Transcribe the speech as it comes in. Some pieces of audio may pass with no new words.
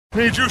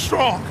Need you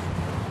strong.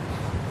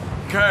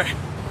 Okay.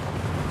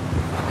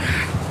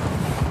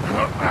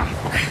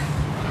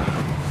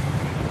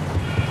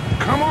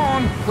 Come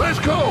on, let's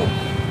go.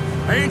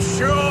 Ain't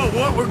sure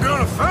what we're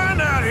gonna find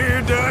out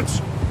here,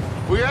 Dutch.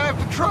 We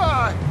have to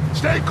try.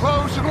 Stay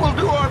close and we'll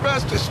do our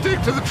best to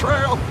stick to the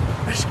trail.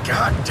 This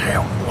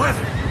goddamn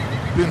weather.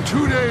 Been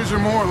 2 days or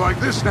more like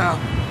this now.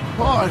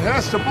 Oh, it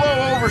has to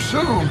blow over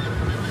soon.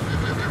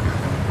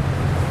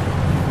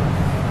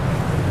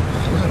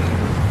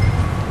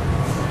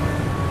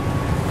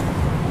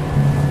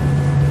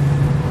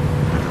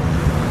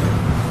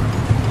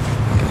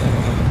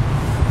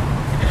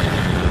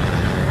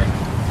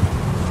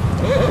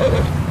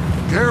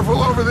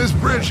 Careful over this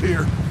bridge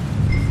here.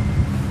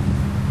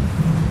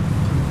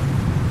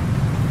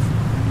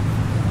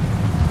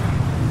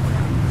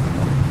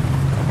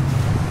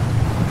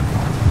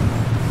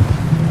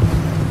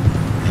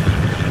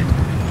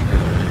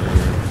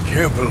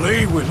 Can't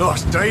believe we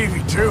lost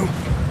Davy, too.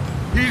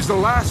 He's the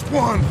last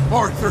one,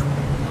 Arthur.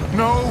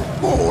 No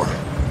more.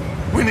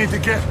 We need to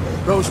get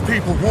those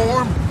people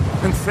warm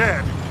and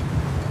fed.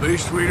 At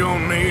least we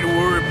don't need to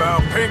worry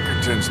about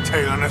Pinkertons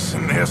tailing us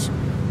in this.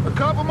 A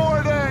couple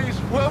more days,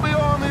 we'll be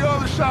on the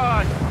other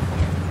side.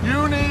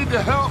 You need to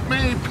help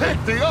me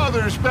pick the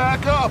others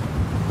back up.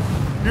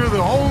 You're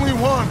the only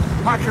one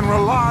I can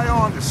rely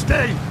on to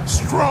stay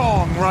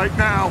strong right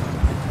now.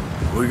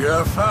 We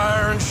got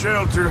fire and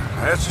shelter.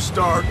 That's a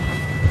start.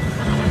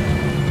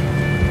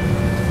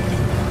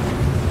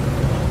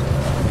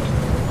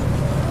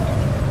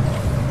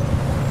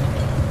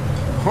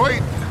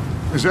 Wait,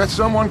 is that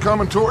someone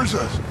coming towards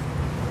us?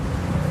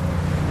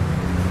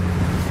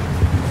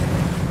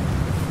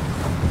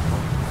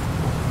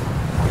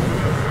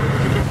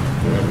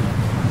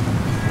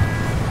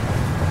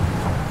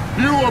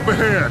 You up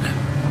ahead.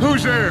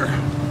 Who's there?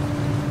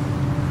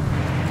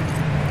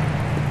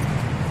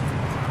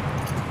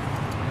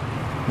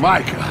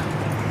 Micah.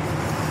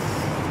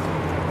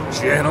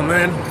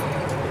 Gentlemen,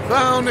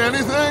 Found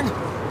anything?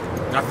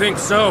 I think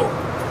so.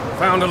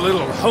 Found a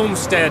little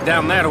homestead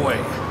down that way.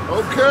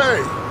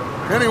 Okay.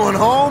 Anyone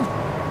home?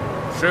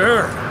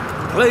 Sure.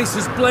 Place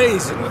is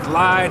blazing with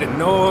light and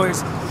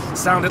noise.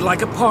 Sounded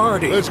like a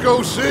party. Let's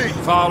go see.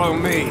 Follow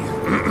me.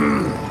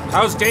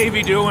 How's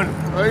Davy doing?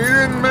 He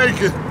didn't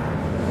make it.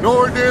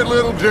 Nor did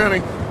little Jenny.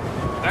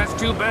 That's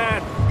too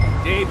bad.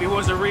 Davy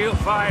was a real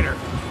fighter.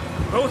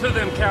 Both of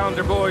them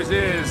calendar boys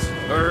is,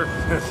 or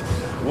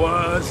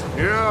was.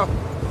 Yeah,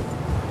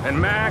 And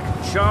Mac,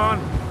 Sean,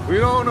 we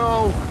don't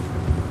know.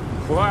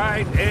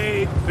 quite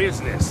a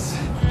business.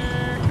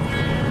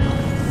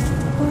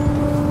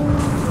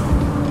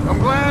 I'm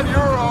glad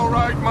you're all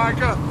right,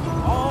 Micah.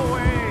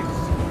 Always.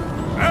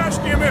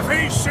 Ask him if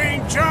he's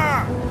seen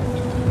John.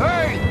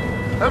 Hey,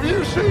 have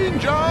you seen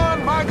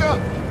John, Micah?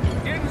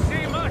 Didn't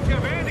see much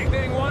of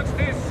anything once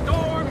this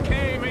storm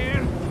came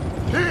in.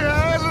 He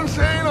hasn't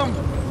seen him.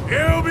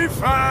 He'll be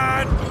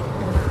fine.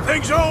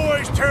 Things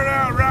always turn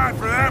out right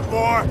for that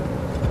boy.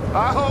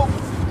 I hope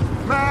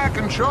Mac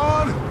and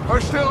Sean are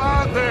still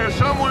out there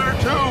somewhere,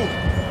 too.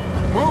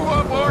 Move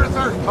up,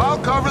 Arthur. I'll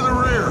cover the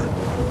rear.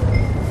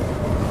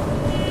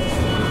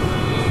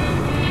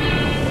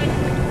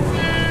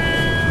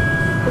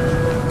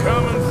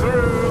 Coming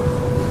through.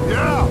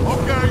 Yeah,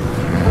 okay.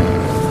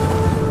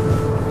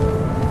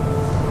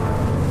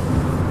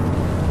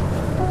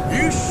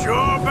 You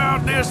sure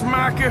about this,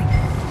 Micah?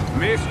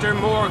 Mr.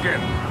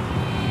 Morgan,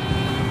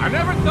 I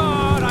never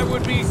thought I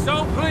would be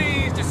so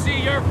pleased to see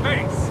your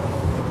face.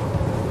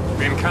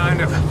 Been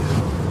kind of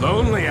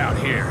lonely out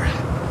here.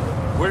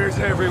 Where's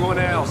everyone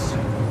else?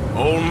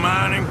 Old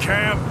mining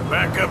camp,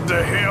 back up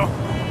the hill.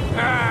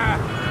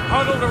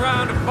 Huddled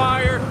around a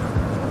fire,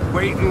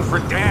 waiting for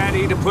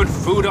Daddy to put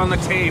food on the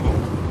table.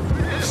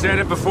 Said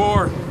it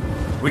before,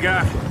 we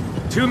got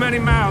too many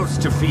mouths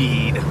to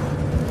feed.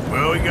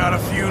 Well, we got a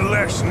few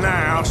less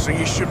now, so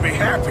you should be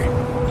happy.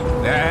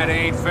 That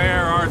ain't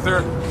fair,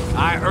 Arthur.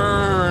 I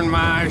earn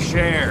my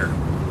share.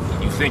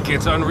 You think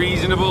it's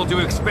unreasonable to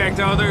expect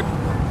others?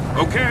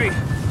 Okay,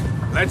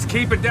 let's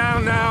keep it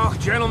down now,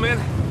 gentlemen.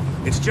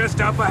 It's just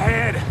up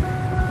ahead.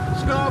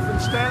 Snuff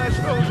and stash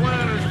those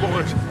lanterns,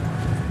 boys.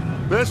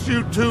 Best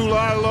you two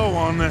lie low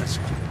on this.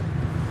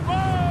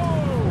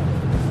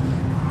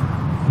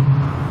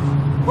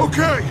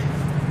 Okay,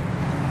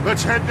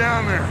 let's head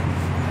down there.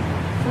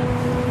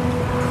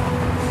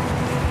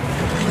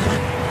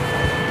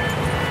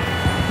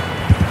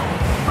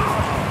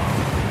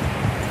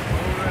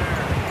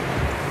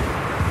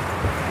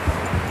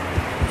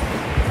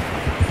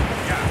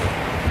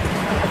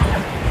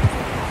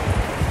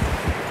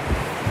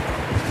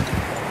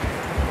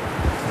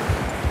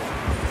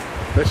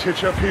 Let's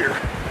hitch up here.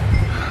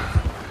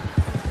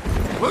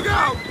 Look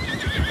out!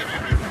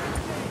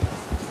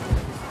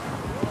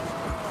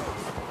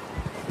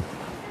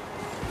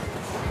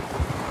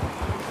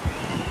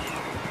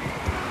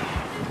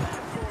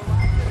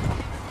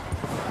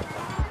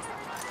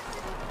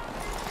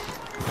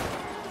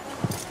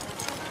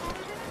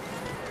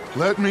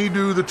 Let me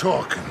do the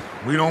talking.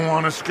 We don't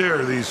want to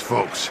scare these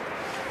folks.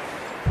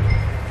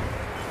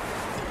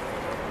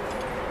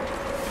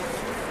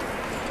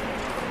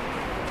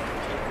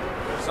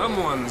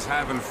 Someone's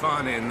having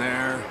fun in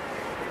there.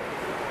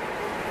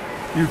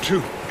 You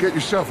two, get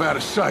yourself out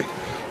of sight.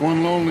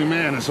 One lonely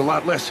man is a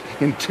lot less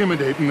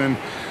intimidating than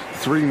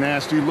 3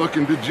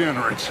 nasty-looking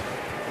degenerates.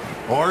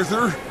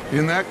 Arthur,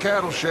 in that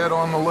cattle shed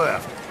on the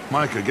left.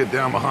 Micah, get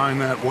down behind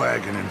that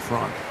wagon in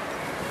front.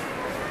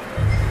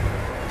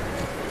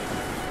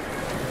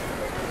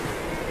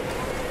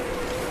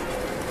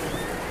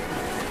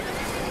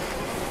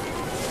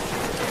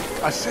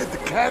 I said the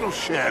cattle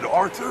shed,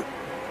 Arthur.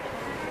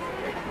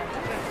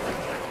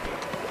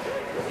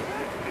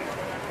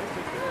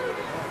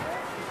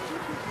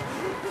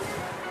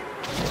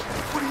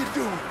 What are you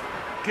doing?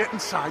 Get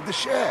inside the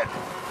shed.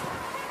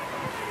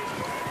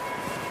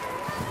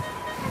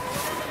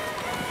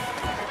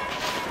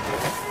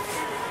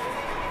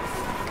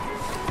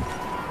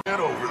 Get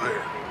over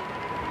there.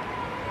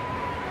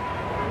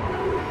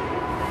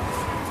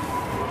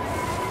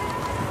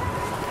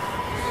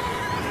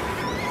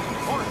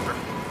 Arthur,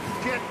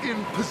 get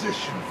in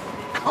position.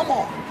 Come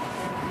on.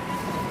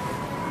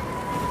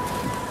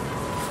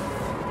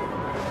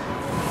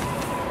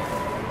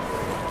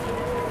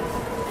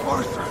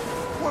 Arthur,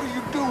 what are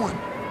you doing?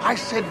 I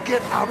said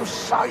get out of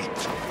sight.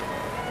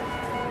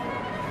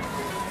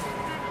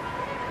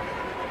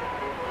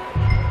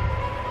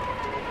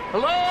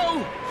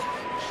 Hello?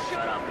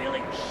 Shut up,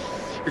 Billy.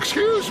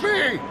 Excuse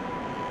me?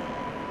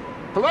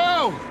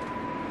 Hello?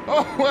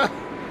 Oh, well,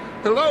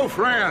 hello,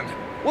 friend.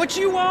 What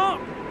you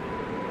want?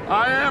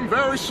 I am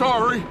very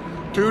sorry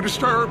to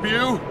disturb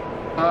you.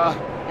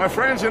 My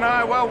friends and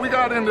I, well, we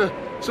got into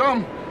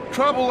some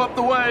trouble up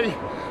the way,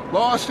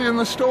 lost in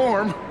the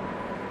storm.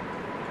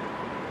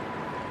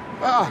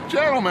 Ah,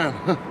 gentlemen.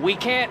 We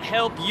can't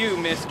help you,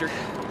 mister.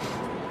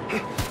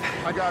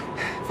 I got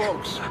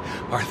folks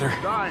Arthur.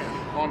 dying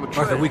on the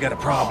trail. Arthur, we got a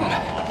problem.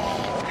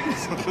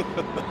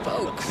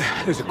 Folks.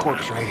 There's a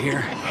corpse right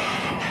here.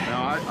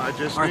 Now, I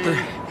just Arthur,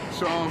 need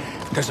some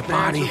there's a cans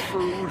body of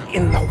food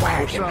in the or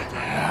wagon. something.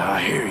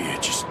 I hear you.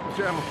 Just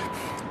Gentlemen,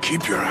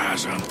 keep your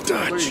eyes on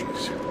Dutch.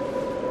 please.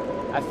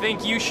 I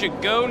think you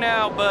should go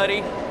now,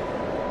 buddy.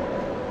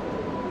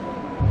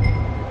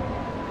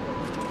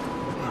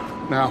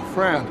 Now,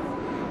 friend,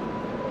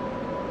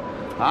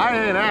 I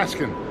ain't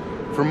asking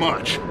for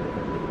much.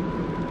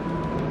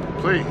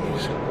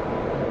 Please,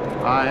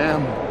 I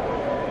am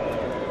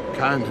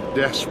kind of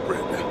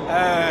desperate.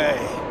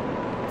 Hey.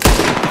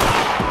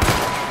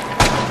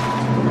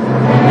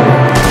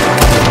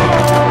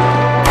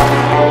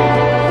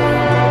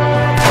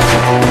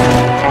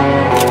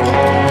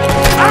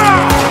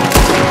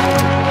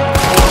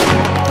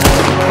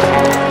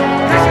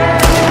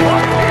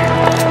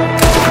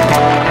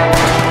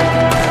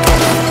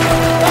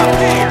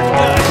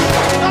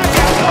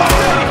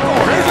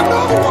 There's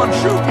another one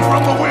shooting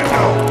from the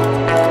window.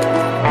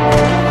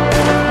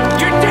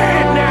 You're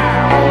dead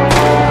now!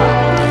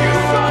 You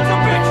sons of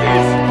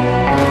bitches!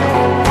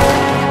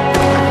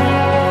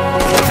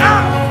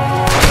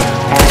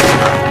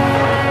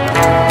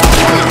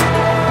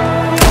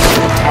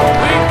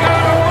 We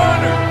got a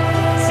runner!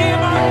 See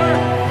him, Arthur?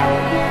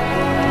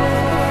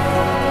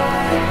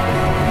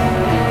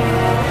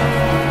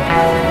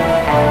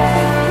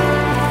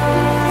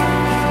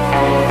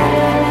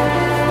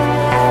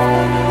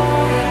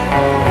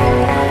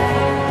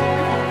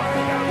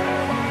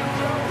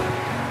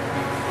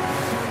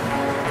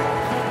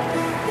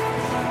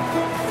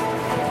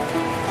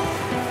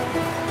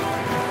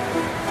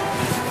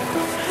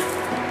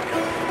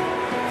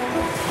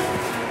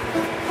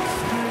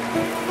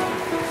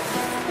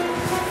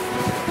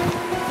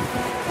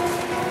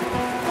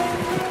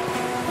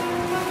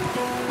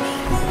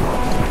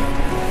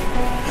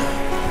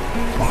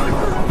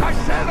 I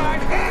said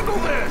I'd handle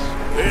this.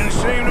 Didn't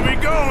seem to be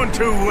going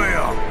too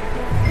well.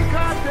 The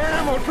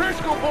goddamn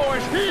O'Driscoll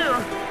boys here.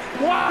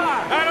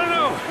 Why? I don't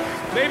know.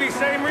 Maybe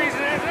same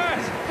reason as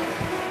us.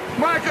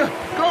 Micah,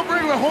 go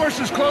bring the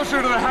horses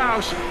closer to the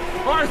house.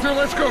 Arthur,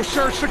 let's go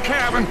search the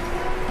cabin.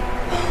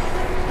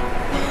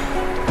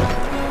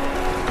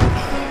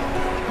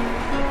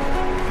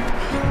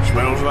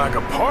 Smells like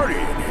a party in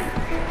here.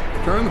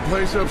 Turn the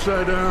place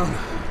upside down.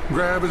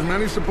 Grab as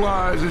many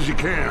supplies as you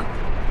can.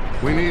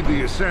 We need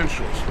the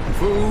essentials.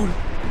 Food,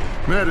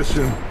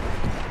 medicine,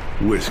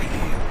 whiskey.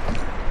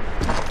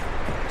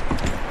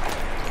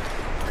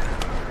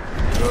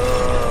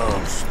 Oh,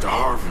 I'm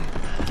starving.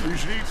 You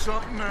should eat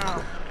something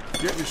now.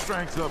 Get your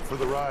strength up for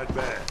the ride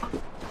back.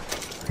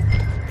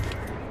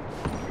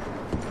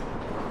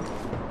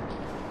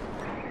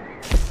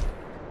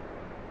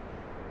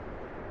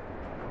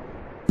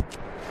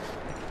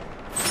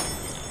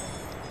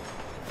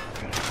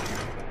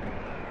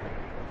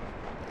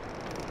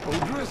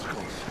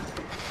 O'Driscoll's.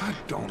 I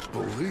don't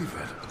believe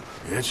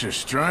it. It's a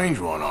strange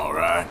one, all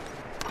right.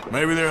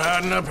 Maybe they're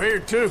hiding up here,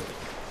 too.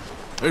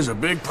 There's a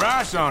big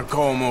price on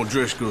Colm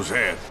O'Driscoll's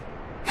head.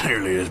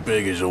 Nearly as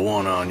big as the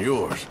one on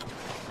yours.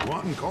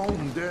 Wanting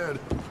Coleman dead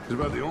is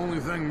about the only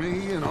thing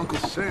me and Uncle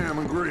Sam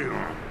agree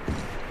on.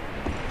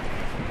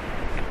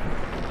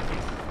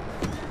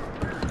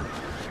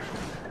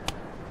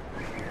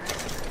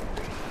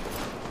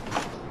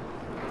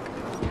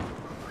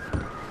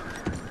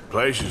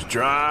 Place is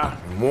dry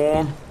and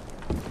warm.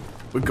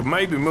 We could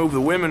maybe move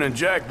the women and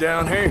Jack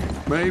down here.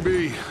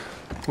 Maybe.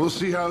 We'll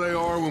see how they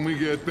are when we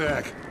get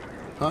back.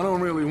 I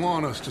don't really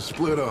want us to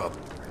split up.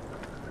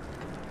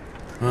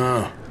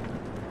 Huh.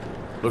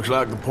 Looks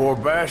like the poor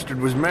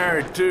bastard was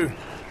married, too.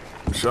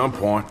 At some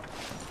point.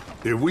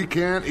 If we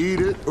can't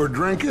eat it or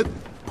drink it,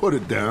 put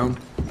it down.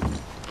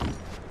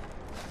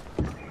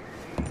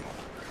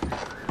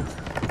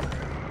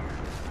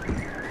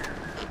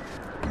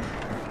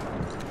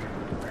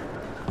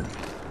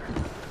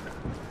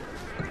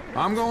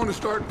 I'm going to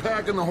start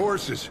packing the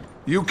horses.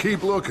 You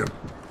keep looking.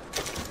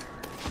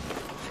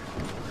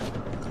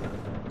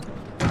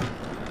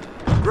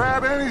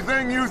 Grab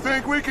anything you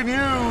think we can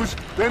use,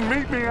 then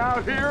meet me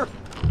out here.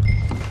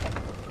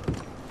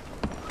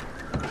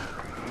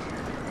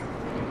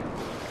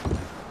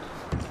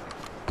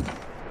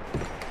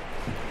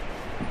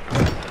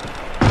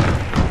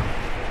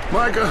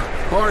 Micah,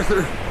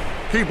 Arthur,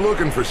 keep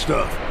looking for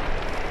stuff.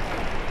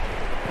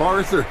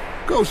 Arthur,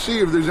 go see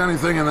if there's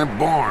anything in that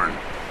barn.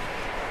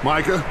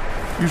 Micah,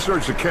 you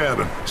search the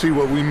cabin, see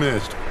what we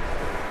missed.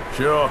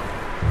 Sure.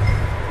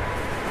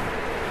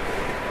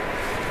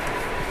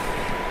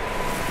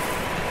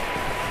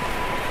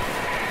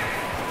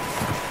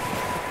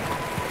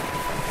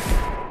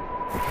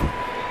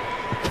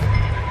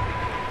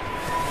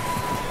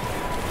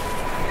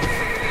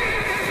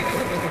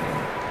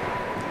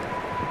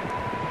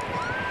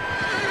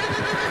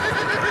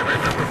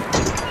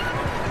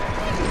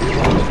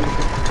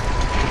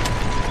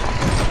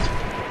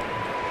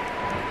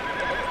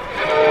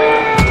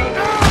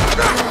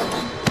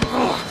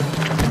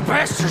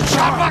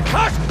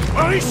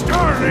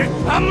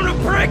 I'm gonna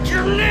break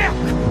your neck!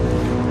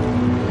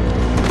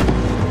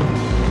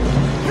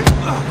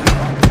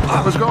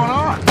 What's going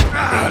on?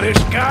 This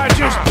guy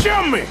just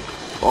jumped me!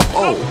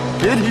 Oh,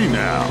 did he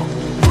now?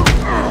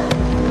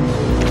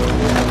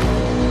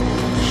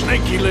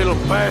 Sneaky little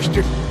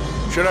bastard.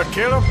 Should I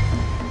kill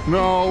him?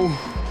 No.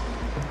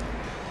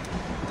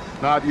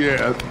 Not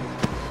yet.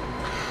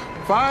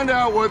 Find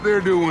out what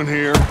they're doing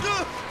here,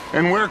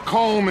 and where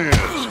Colm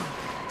is.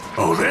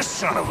 Oh, this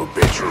son of a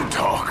bitch will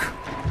talk.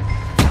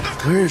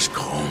 Where's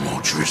Colm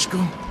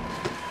O'Driscoll?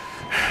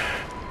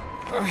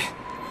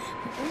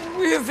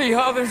 With the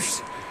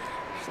others.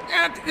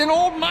 At an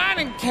old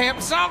mining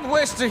camp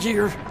southwest of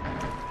here.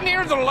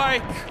 Near the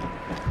lake.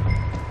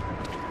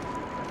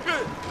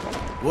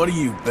 What are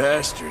you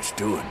bastards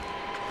doing?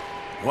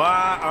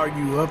 Why are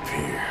you up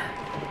here?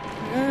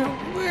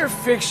 We're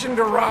fixing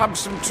to rob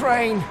some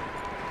train.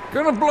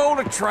 Gonna blow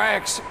the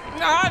tracks.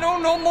 I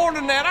don't know more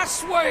than that, I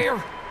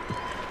swear.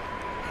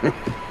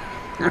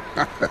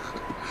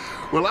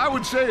 Well, I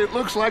would say it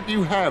looks like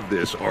you have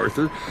this,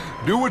 Arthur.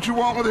 Do what you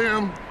want with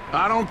him.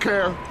 I don't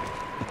care.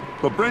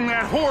 But bring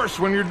that horse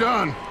when you're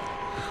done.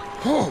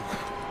 Oh.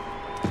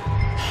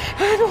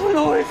 I don't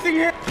know anything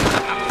yet.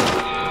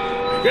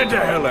 Get the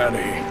hell out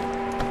of here.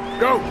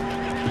 Go!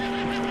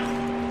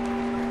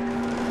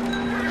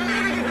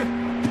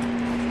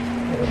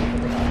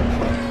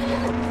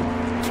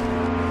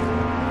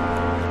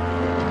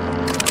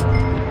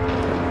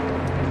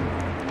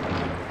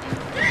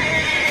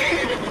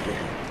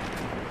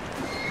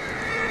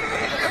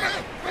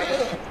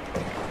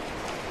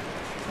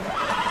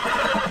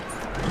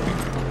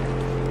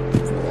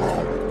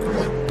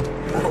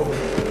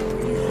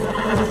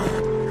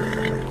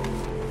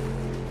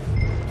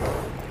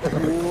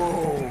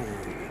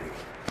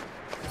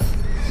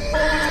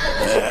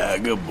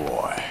 Good boy. You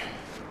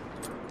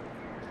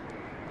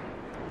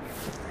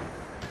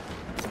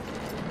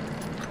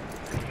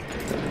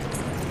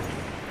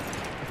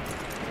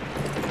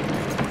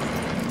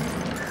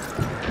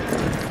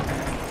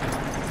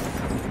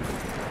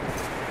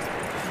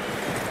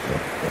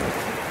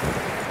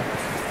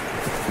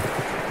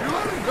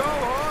let him go,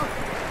 huh?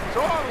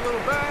 Saw the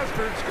little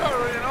bastard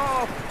scurrying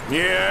off.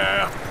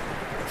 Yeah.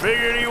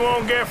 Figured he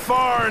won't get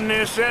far in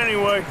this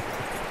anyway.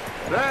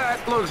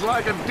 That looks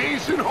like a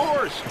decent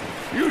horse.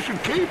 You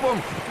should keep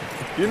him.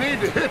 You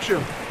need to hitch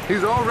him.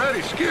 He's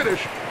already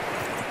skittish.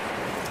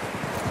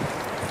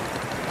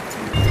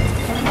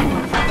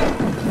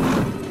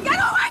 Get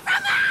away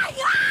from me!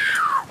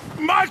 Ah!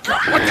 Micah,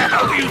 what the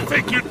hell do you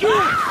think you're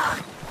doing?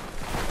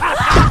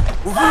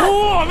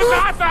 Whoa, look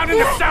what I found in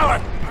the cellar!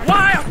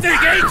 Wild thing,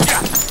 ain't ya?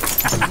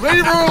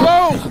 Leave her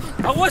alone!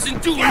 I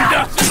wasn't doing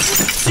nothing.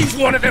 She's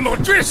one of them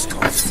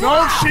O'Driscolls.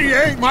 No, she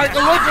ain't, Micah.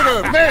 Look at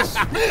her. Miss!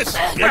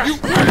 Are you...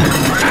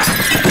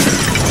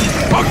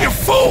 Oh, you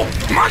fool!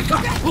 Micah!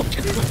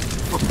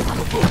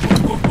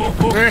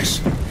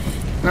 Miss,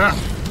 now,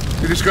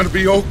 it is gonna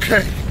be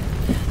okay.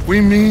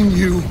 We mean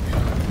you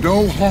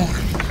no harm.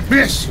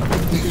 Miss!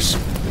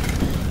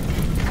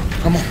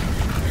 Come on.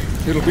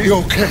 It'll be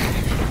okay.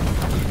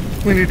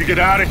 We need to get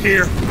out of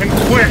here, and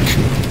quick.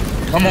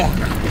 Come on.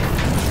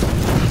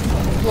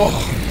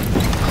 Oh.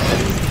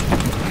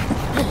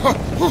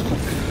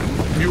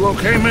 You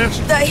okay, miss?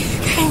 They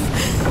came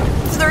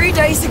 3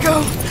 days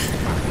ago.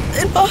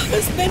 And my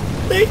husband,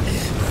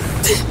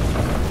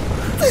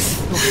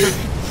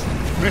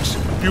 Miss,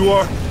 you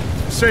are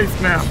safe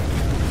now.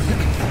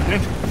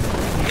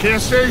 You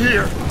can't stay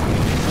here.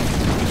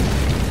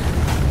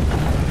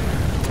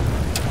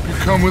 You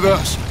come with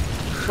us.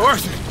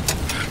 Arthur.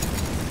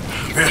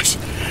 Miss,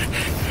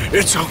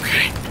 it's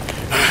okay.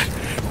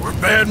 We're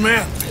bad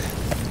men.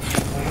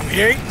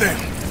 We ain't them.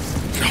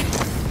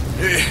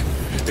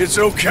 It's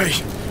okay.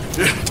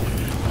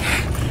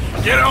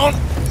 Get on.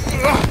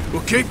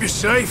 We'll keep you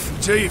safe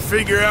until you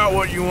figure out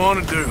what you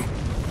want to do.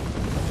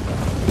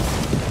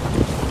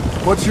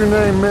 What's your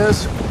name,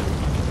 miss?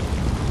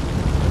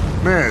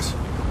 Miss.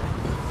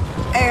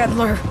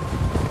 Adler.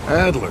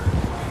 Adler.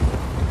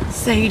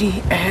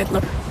 Sadie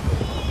Adler.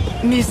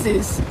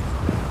 Mrs.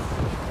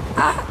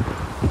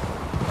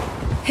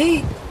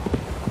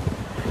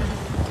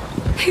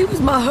 He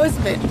was my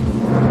husband.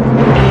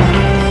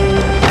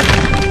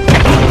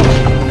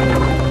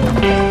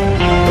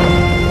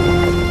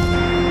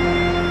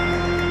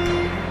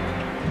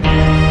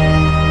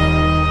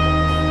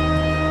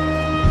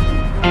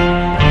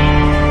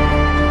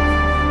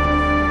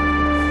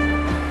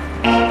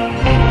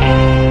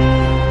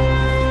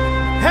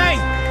 Hey!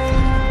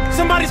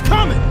 Somebody's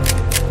coming!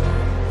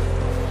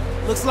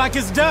 Looks like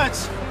it's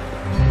Dutch.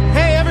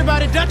 Hey,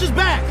 everybody, Dutch is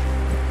back!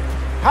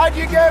 How'd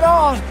you get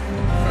on?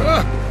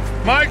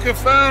 Micah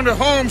found a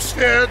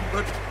homestead,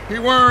 but he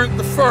weren't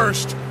the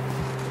first.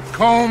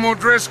 Colm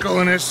O'Driscoll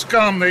and his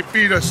scum, they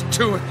beat us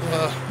to it.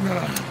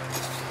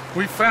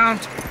 We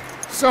found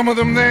some of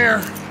them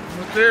there,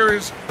 but there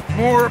is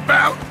more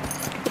about,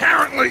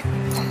 apparently.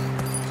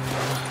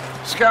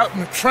 Scouting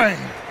the train.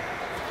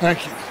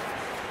 Thank you.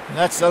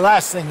 That's the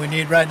last thing we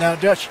need right now,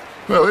 Dutch.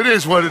 Well, it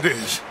is what it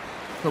is.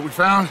 But we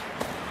found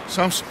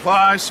some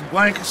supplies, some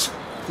blankets,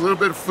 a little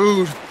bit of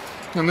food,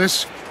 and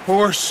this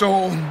poor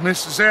soul,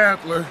 Mrs.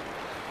 Adler,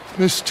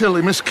 Miss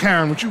Tilly, Miss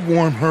Karen, would you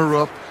warm her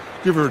up?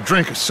 Give her a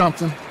drink or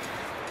something?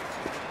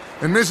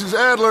 And Mrs.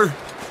 Adler,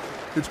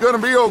 it's gonna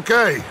be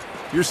okay.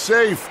 You're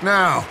safe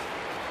now.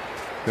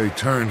 They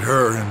turned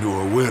her into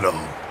a widow.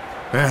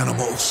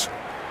 Animals.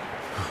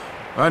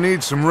 I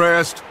need some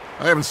rest.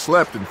 I haven't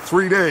slept in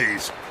 3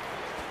 days.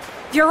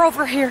 You're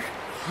over here.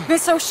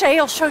 Miss O'Shea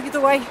will show you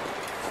the way.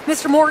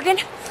 Mr. Morgan,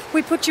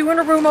 we put you in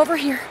a room over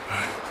here.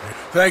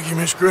 Thank you,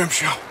 Miss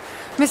Grimshaw.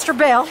 Mr.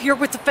 Bell, you're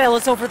with the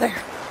fellas over there.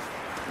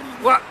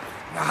 What?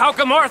 How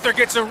come Arthur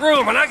gets a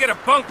room and I get a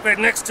bunk bed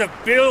next to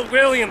Bill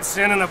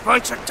Williamson and a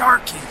bunch of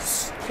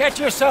darkies? Get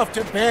yourself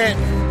to bed.